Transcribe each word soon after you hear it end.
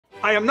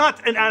I am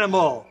not an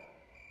animal.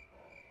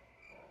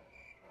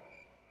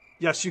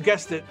 Yes, you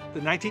guessed it, the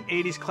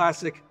 1980s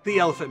classic, The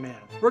Elephant Man.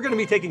 We're going to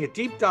be taking a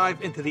deep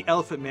dive into The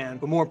Elephant Man,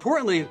 but more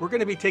importantly, we're going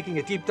to be taking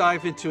a deep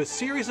dive into a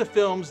series of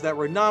films that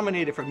were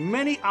nominated for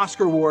many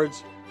Oscar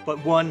awards,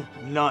 but won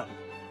none.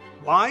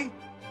 Why?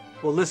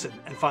 Well, listen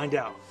and find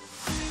out.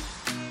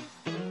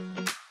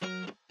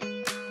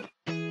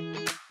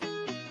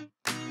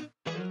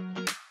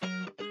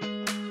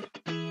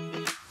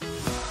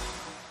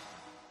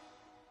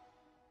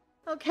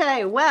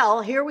 Okay,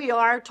 well, here we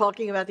are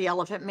talking about The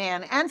Elephant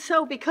Man. And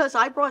so because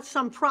I brought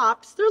some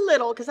props, they're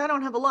little because I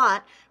don't have a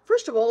lot.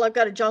 First of all, I've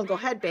got a jungle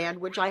headband,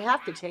 which I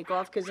have to take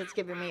off because it's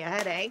giving me a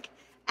headache.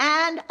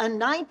 And a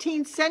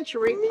 19th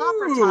century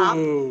popper top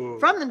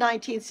from the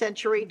 19th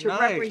century to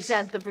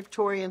represent the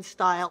Victorian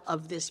style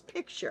of this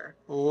picture.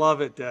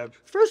 Love it, Deb.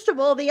 First of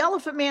all, The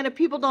Elephant Man, if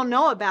people don't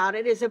know about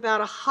it, is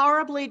about a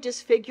horribly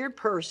disfigured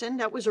person.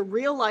 That was a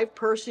real-life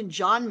person,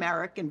 John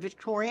Merrick, in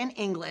Victorian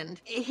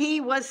England. He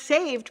was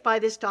saved by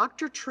this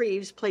Dr.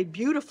 Treves, played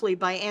beautifully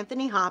by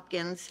Anthony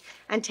Hopkins,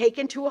 and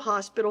taken to a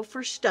hospital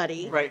for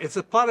study. Right, it's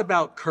a plot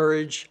about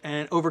courage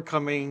and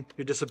overcoming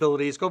your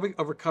disabilities,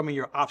 overcoming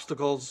your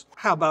obstacles.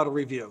 How about a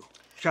review?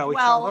 Shall we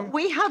show them?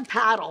 We have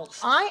paddles.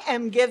 I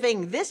am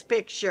giving this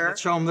picture. Let's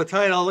show them the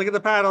title. Look at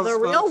the paddles. The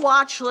Reel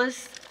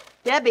Watchlist.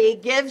 Debbie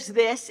gives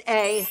this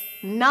a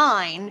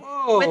 9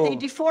 with a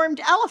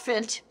deformed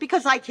elephant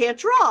because I can't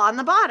draw on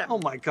the bottom. Oh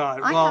my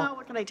God. I know,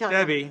 what can I tell you?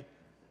 Debbie,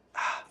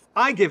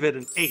 I give it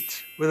an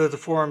 8 with a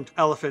deformed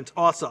elephant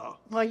also.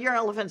 Well, your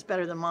elephant's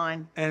better than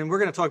mine. And we're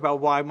going to talk about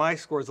why my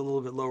score is a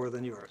little bit lower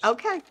than yours.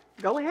 Okay,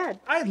 go ahead.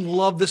 I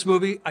love this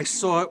movie. I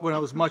saw it when I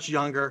was much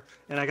younger,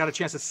 and I got a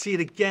chance to see it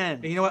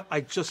again. And you know what?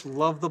 I just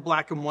love the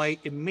black and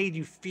white. It made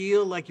you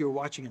feel like you were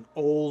watching an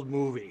old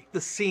movie. The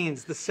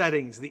scenes, the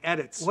settings, the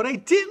edits. What I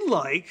didn't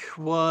like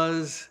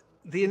was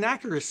the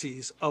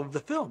inaccuracies of the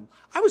film.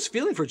 I was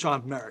feeling for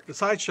John Merrick, the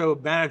sideshow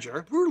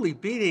manager, brutally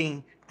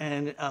beating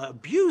and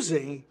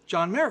abusing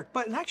John Merrick.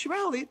 But in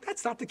actuality,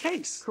 that's not the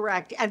case.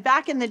 Correct. And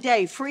back in the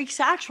day, freaks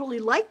actually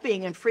liked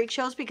being in freak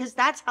shows because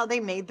that's how they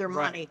made their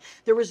money.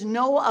 There was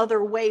no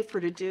other way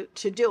to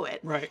do it.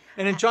 Right.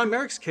 And in John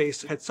Merrick's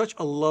case, had such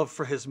a love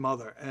for his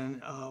mother.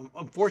 And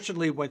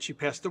unfortunately, when she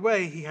passed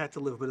away, he had to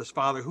live with his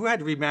father, who had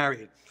to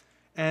remarry.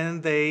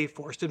 And they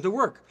forced him to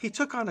work. He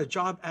took on a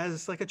job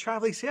as like a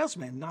traveling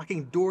salesman,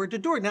 knocking door to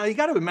door. Now you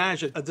got to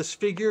imagine a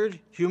disfigured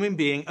human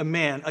being, a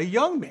man, a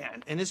young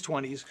man in his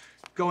 20s,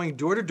 going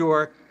door to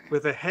door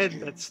with a head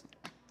that's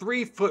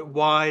 3 foot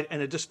wide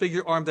and a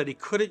disfigured arm that he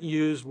couldn't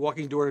use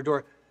walking door to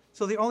door.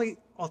 So the only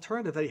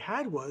alternative that he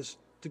had was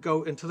to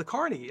go into the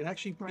carny and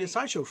actually be a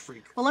sideshow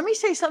freak. Well, let me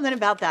say something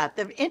about that.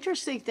 The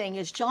interesting thing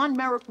is John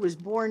Merrick was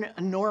born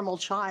a normal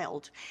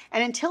child.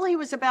 And until he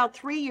was about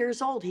 3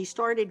 years old, he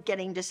started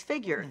getting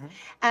disfigured.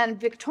 And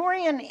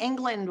Victorian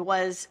England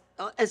was,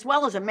 as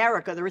well as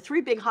America, there were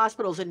 3 big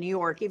hospitals in New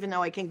York, even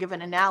though I can give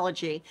an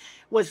analogy,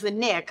 was the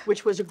Nick,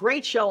 which was a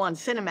great show on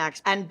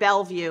Cinemax, and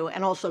Bellevue,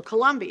 and also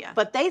Columbia.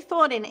 But they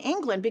thought in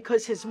England,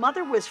 because his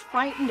mother was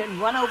frightened and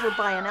run over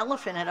by an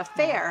elephant at a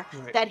fair,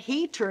 that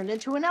he turned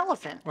into an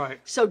elephant.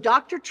 So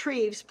Dr.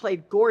 Treves,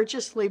 played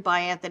gorgeously by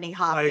Anthony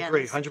Hopkins. I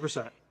agree,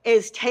 100%.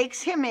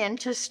 Takes him in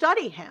to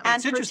study him.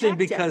 It's interesting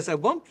because at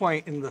one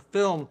point in the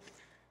film,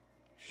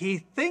 he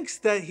thinks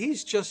that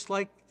he's just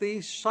like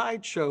the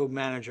sideshow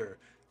manager,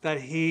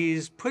 that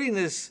he's putting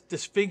this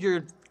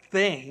disfigured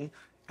thing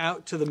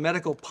out to the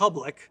medical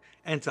public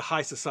and to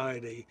high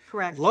society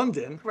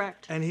London.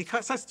 And he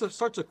starts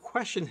to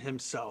question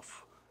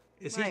himself.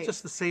 Is he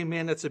just the same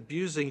man that's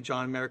abusing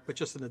John Merrick, but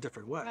just in a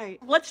different way?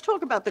 Let's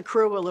talk about the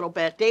crew a little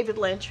bit. David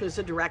Lynch was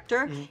a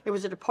director. It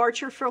was a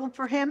departure film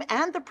for him,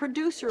 and the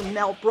producer,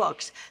 Mel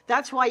Brooks.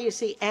 That's why you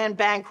see Anne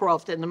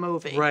Bancroft in the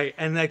movie.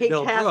 And like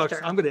Mel Brooks,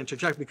 I'm going to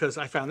interject because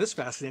I found this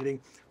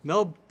fascinating.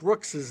 Mel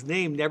Brooks's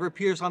name never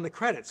appears on the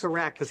credits.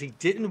 Because he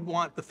didn't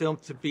want the film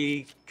to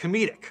be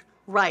comedic.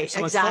 If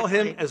someone saw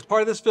him as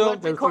part of this film,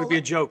 there was going to be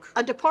a joke.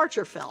 A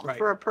departure film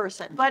for a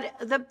person. But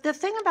the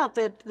thing about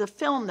the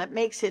film that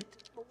makes it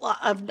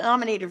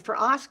nominated for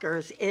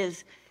Oscars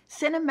is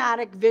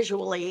cinematic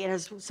visually. It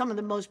has some of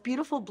the most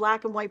beautiful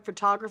black and white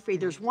photography.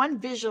 There's one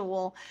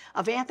visual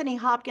of Anthony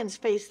Hopkins'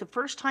 face the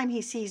first time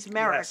he sees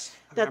Merrick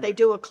that they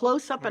do a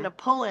close-up and a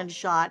pull-in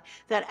shot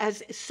that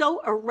is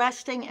so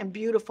arresting and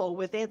beautiful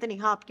with Anthony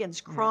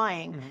Hopkins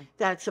crying.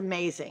 That's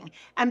amazing.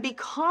 And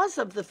because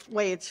of the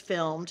way it's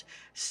filmed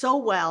so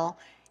well,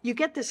 you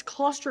get this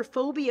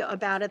claustrophobia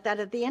about it that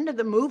at the end of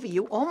the movie,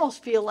 you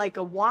almost feel like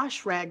a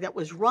wash rag that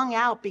was wrung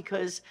out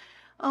because,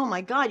 oh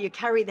my God, you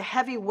carry the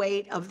heavy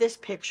weight of this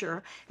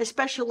picture,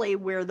 especially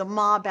where the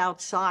mob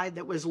outside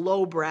that was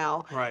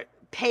lowbrow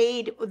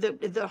paid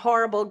the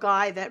horrible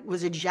guy that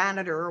was a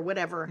janitor or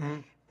whatever,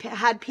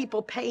 had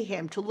people pay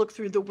him to look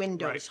through the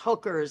windows,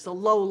 hookers, the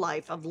low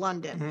life of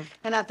London.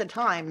 And at the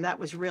time, that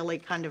was really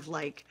kind of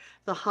like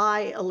the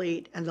high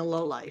elite and the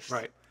low life.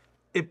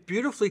 It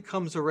beautifully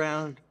comes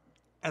around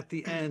at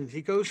the end.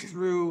 He goes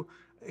through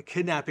a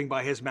kidnapping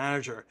by his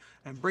manager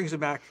and brings him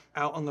back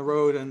out on the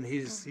road, and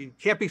he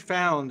can't be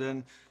found,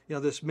 and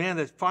this man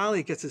that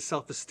finally gets his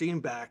self-esteem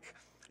back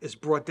is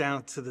brought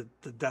down to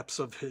the depths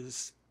of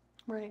his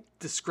Right.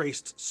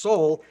 disgraced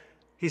soul.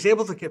 He's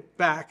able to get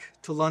back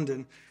to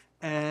London,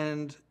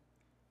 and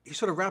he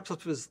sort of wraps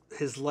up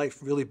his life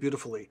really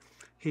beautifully.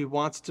 He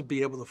wants to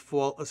be able to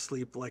fall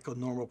asleep like a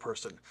normal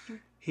person.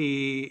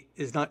 He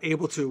is not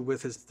able to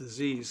with his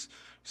disease,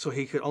 so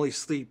he could only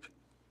sleep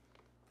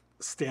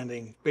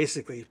standing,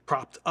 basically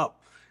propped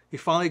up. He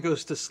finally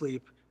goes to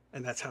sleep,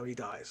 and that's how he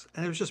dies.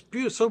 And it was just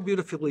so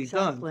beautifully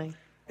done.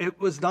 It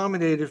was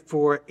nominated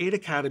for 8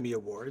 Academy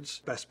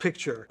Awards, Best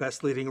Picture,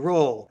 Best Leading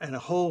Role, and a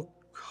whole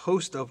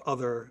host of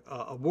other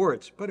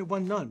awards, but it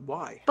won none.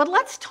 Why? But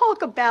let's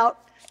talk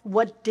about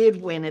what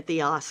did win at the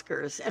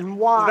Oscars and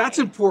why. Well, that's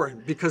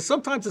important, because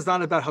sometimes it's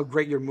not about how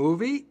great your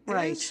movie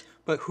is,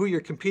 but who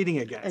you're competing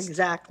against.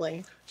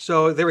 Exactly.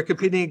 So they were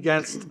competing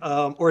against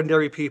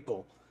Ordinary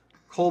People,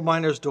 Coal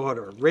Miner's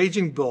Daughter,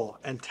 Raging Bull,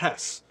 and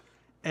Tess.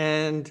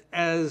 And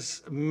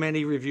as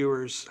many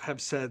reviewers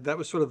have said, that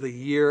was sort of the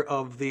year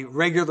of the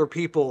regular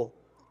people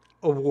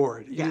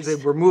award. Yes. They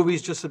were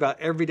movies just about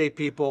everyday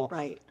people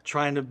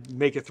trying to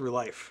make it through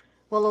life.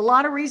 Well, a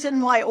lot of reason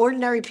why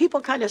Ordinary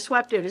People kind of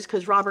swept it is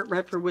because Robert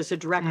Redford was a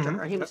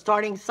director. He was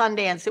starting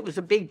Sundance. It was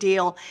a big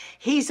deal.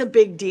 He's a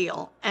big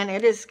deal. And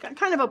it is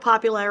kind of a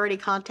popularity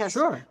contest.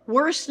 Sure.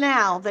 Worse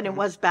now than it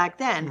was back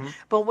then.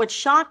 But what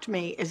shocked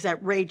me is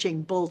that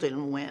Raging Bull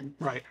didn't win.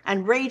 Right.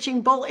 And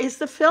Raging Bull is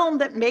the film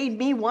that made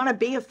me want to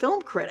be a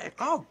film critic.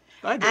 Oh,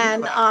 I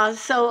didn't know that.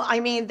 So,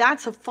 I mean,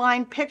 that's a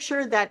fine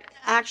picture that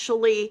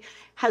actually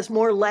has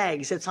more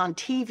legs. It's on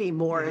TV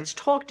more. It's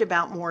talked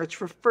about more. It's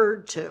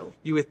referred to.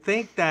 You would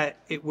think that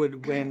it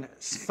would win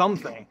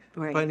something,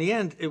 but in the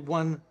end, it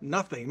won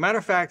nothing. Matter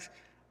of fact,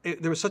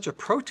 there was such a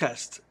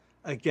protest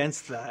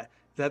against that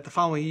the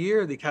following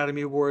year, the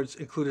Academy Awards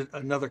included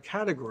another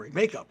category,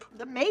 makeup.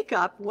 The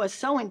makeup was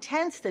so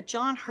intense that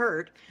John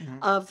Hurt,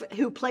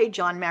 who played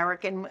John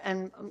Merrick,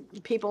 and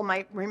people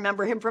might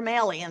remember him from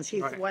Aliens.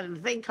 He's when the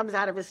thing comes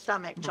out of his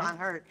stomach, John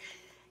Hurt.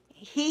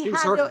 He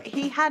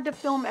had to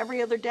film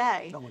every other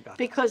day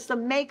because the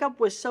makeup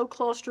was so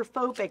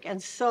claustrophobic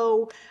and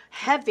so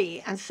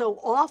heavy and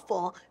so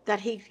awful that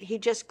he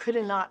just could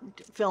not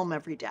film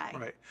every day.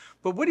 Right.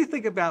 But what do you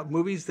think about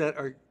movies that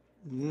are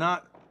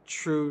not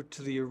true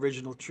to the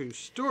original true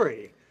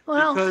story?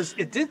 Well, because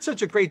it did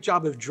such a great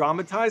job of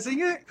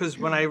dramatizing it. Because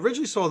when I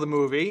originally saw the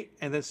movie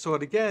and then saw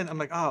it again, I'm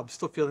like, oh, I'm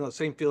still feeling those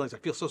same feelings. I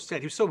feel so sad.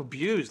 He was so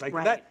abused. Like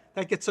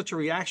that gets such a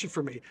reaction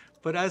for me.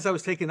 But as I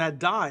was taking that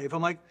dive,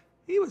 I'm like,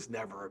 he was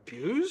never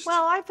abused.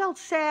 Well, I felt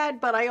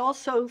sad, but I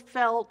also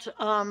felt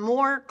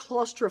more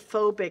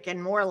claustrophobic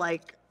and more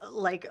like, ugh,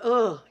 like,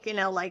 oh,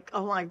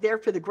 I'm there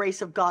for the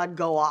grace of God,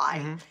 go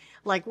I.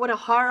 Like, what a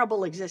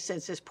horrible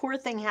existence this poor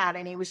thing had,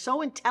 and he was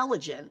so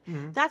intelligent.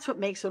 That's what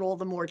makes it all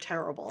the more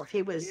terrible. If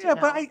he was,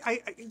 but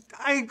I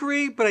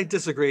agree, but I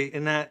disagree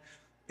in that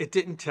it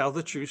didn't tell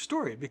the true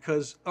story.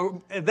 Because,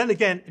 and then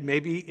again,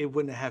 maybe it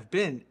wouldn't have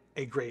been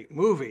a great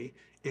movie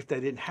if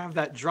they didn't have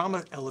that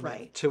drama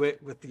element to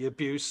it with the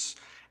abuse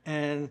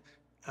and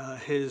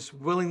his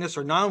willingness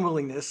or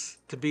non-willingness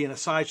to be in a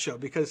sideshow,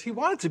 because he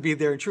wanted to be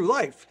there in true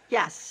life.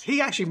 Yes.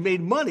 He actually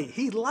made money.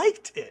 He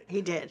liked it.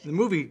 He did. The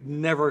movie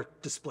never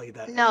displayed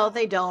that. No,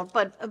 they don't.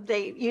 But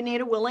you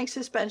need a willing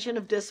suspension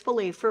of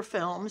disbelief for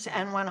films.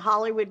 And when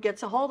Hollywood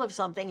gets a hold of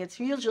something, it's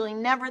usually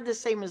never the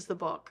same as the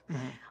book.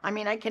 I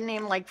mean, I can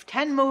name like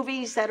 10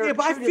 movies that are true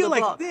to the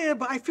book. Yeah,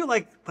 but I feel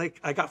like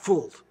I got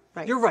fooled.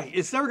 You're right.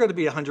 It's never going to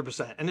be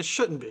 100%, and it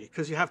shouldn't be,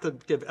 because you have to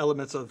give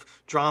elements of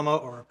drama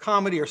or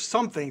comedy or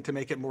something to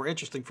make it more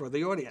interesting for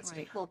the audience.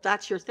 Right. Well,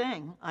 that's your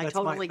thing. I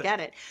totally get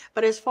it.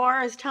 But as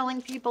far as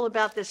telling people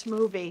about this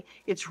movie,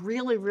 it's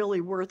really,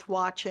 really worth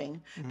watching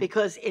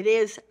because it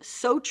is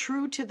so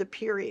true to the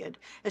period,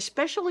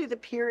 especially the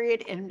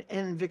period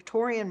in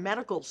Victorian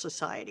Medical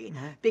Society,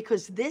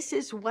 because this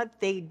is what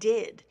they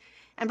did.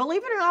 And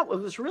believe it or not, it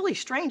was really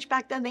strange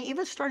back then. They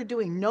even started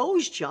doing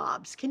nose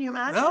jobs. Can you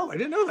imagine? No, I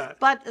didn't know that.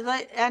 But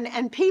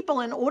and people,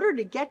 in order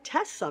to get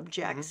test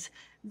subjects,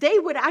 they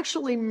would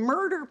actually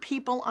murder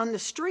people on the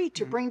street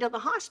to bring to the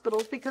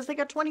hospitals because they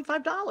got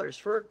 $25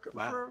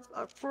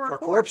 for a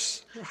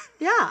corpse.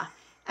 Yeah.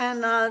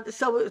 And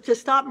so to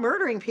stop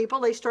murdering people,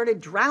 they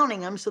started drowning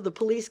them so the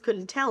police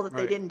couldn't tell that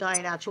they didn't die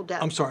a natural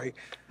death. I'm sorry.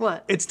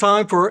 What? It's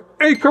time for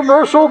a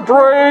commercial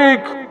break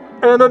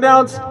and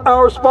announce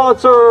our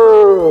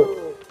sponsor.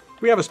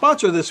 We have a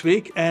sponsor this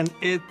week, and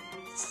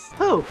it's...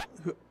 Who?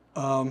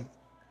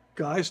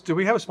 Guys, do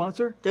we have a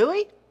sponsor? Do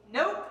we?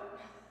 Nope.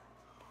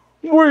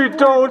 We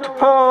don't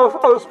have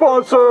a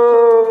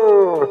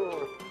sponsor!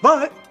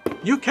 But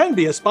you can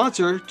be a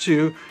sponsor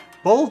to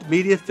Bold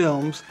Media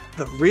Films,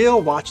 the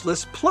Reel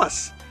Watchlist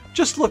Plus.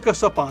 Just look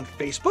us up on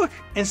Facebook,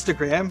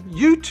 Instagram,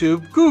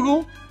 YouTube,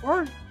 Google,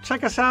 or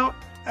check us out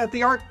at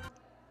the Art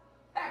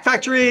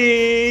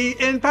Factory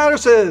in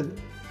Patterson.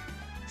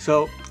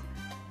 So,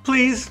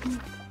 please,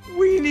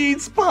 we need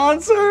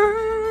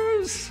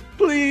sponsors.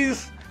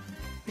 Please.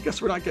 I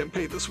guess we're not getting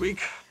paid this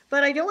week.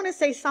 But I do want to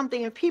say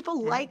something. If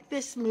people like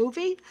this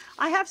movie,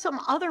 I have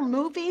some other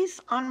movies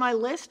on my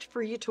list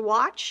for you to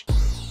watch.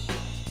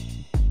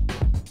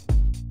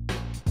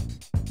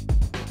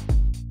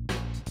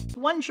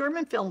 One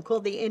German film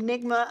called The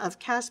Enigma of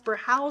Caspar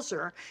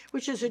Hauser,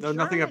 which is a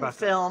German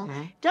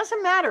film.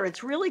 Doesn't matter.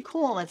 It's really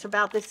cool. It's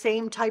about the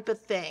same type of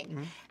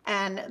thing.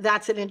 And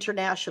that's an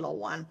international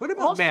one. What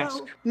about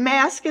Mask?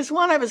 Mask is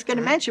one I was going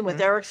to mention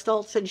with Eric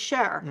Stoltz and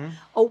Cher.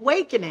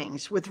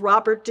 Awakenings with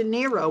Robert De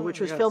Niro,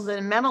 which was filmed in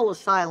a mental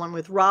asylum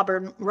with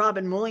Robin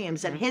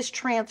Williams and his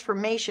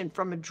transformation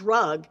from a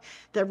drug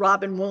that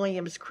Robin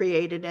Williams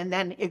created, and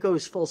then it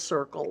goes full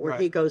circle where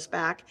he goes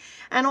back.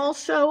 And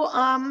also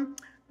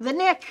The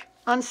Nick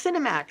on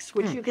Cinemax,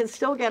 which you can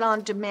still get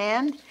on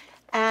demand.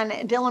 And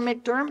Dylan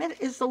McDermott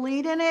is the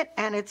lead in it,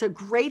 and it's a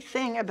great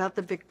thing about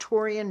the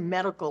Victorian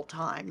medical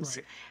times.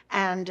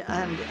 And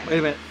wait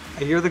a minute,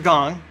 I hear the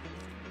gong.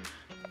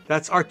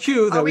 That's our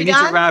cue that we need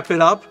done? to wrap it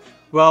up.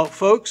 Well,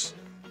 folks,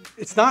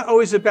 it's not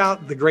always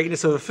about the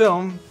greatness of a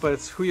film, but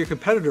it's who your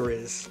competitor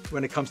is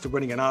when it comes to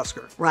winning an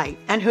Oscar. Right,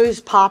 and who's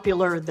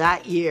popular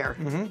that year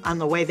on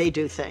the way they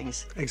do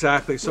things.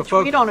 Exactly. So, Which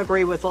folks, we don't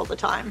agree with all the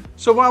time.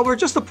 So while we're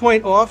just a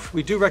point off,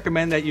 we do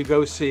recommend that you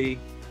go see,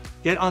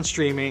 get on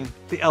streaming,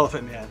 The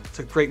Elephant Man. It's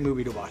a great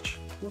movie to watch.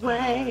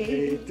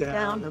 Way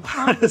down the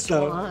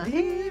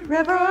Swanee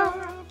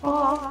River,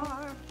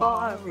 far,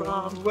 far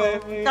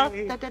away.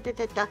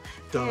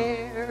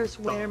 There's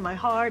where my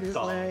heart is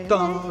laying.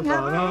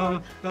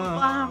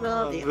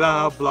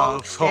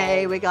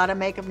 Hey, we got to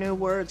make up new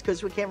words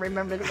because we can't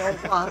remember the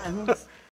old ones.